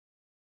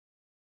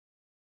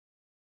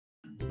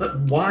But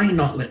why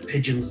not let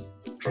pigeons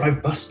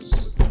drive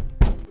buses?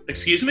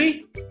 Excuse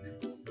me?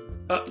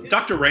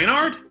 Dr.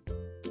 Reynard?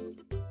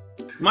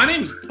 My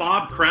name's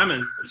Bob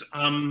Cremens.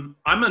 I'm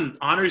an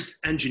honors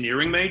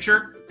engineering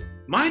major.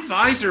 My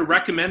advisor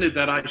recommended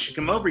that I should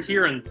come over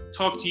here and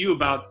talk to you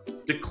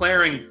about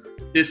declaring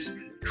this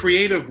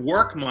creative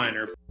work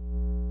minor.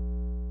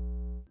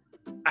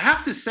 I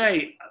have to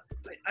say,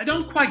 I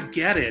don't quite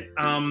get it.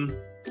 I'm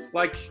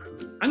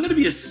going to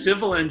be a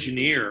civil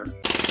engineer.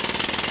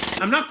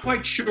 I'm not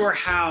quite sure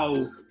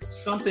how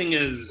something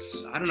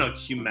is,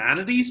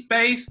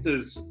 humanities-based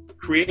as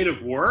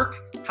creative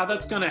work, how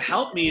that's going to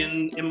help me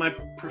in my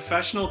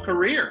professional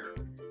career.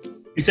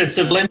 You said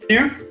civil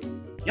engineer?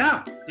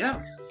 Yeah.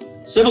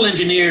 Civil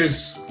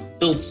engineers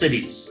build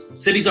cities.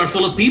 Cities are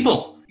full of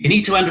people. You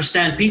need to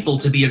understand people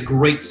to be a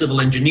great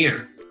civil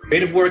engineer.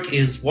 Creative work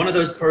is one of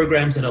those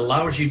programs that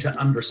allows you to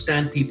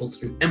understand people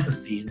through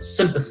empathy and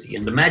sympathy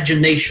and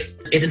imagination.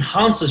 It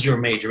enhances your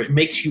major. It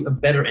makes you a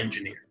better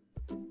engineer.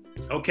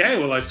 Okay,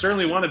 well, I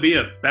certainly want to be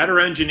a better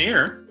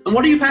engineer. And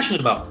what are you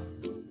passionate about?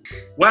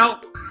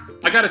 Well,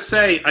 I got to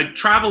say, I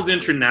traveled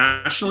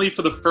internationally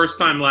for the first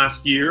time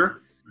last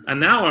year, and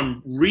now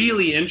I'm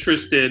really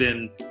interested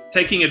in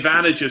taking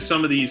advantage of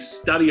some of these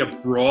study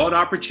abroad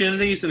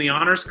opportunities in the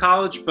Honors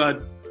College,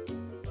 but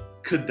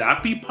could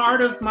that be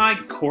part of my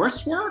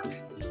coursework?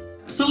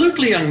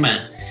 Absolutely, young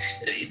man.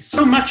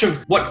 So much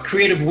of what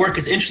creative work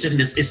is interested in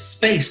is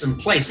space and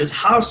place. It's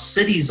how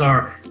cities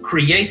are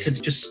created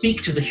to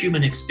speak to the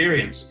human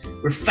experience.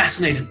 We're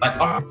fascinated by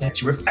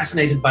architecture. We're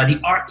fascinated by the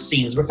art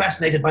scenes. We're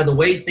fascinated by the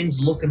way things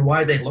look and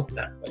why they look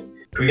that way.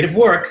 Creative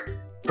work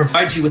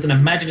provides you with an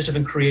imaginative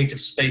and creative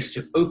space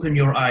to open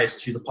your eyes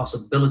to the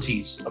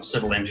possibilities of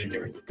civil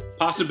engineering.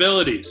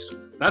 Possibilities.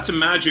 That's a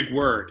magic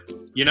word.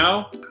 You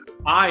know,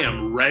 I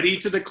am ready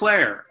to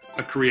declare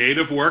a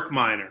creative work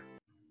minor.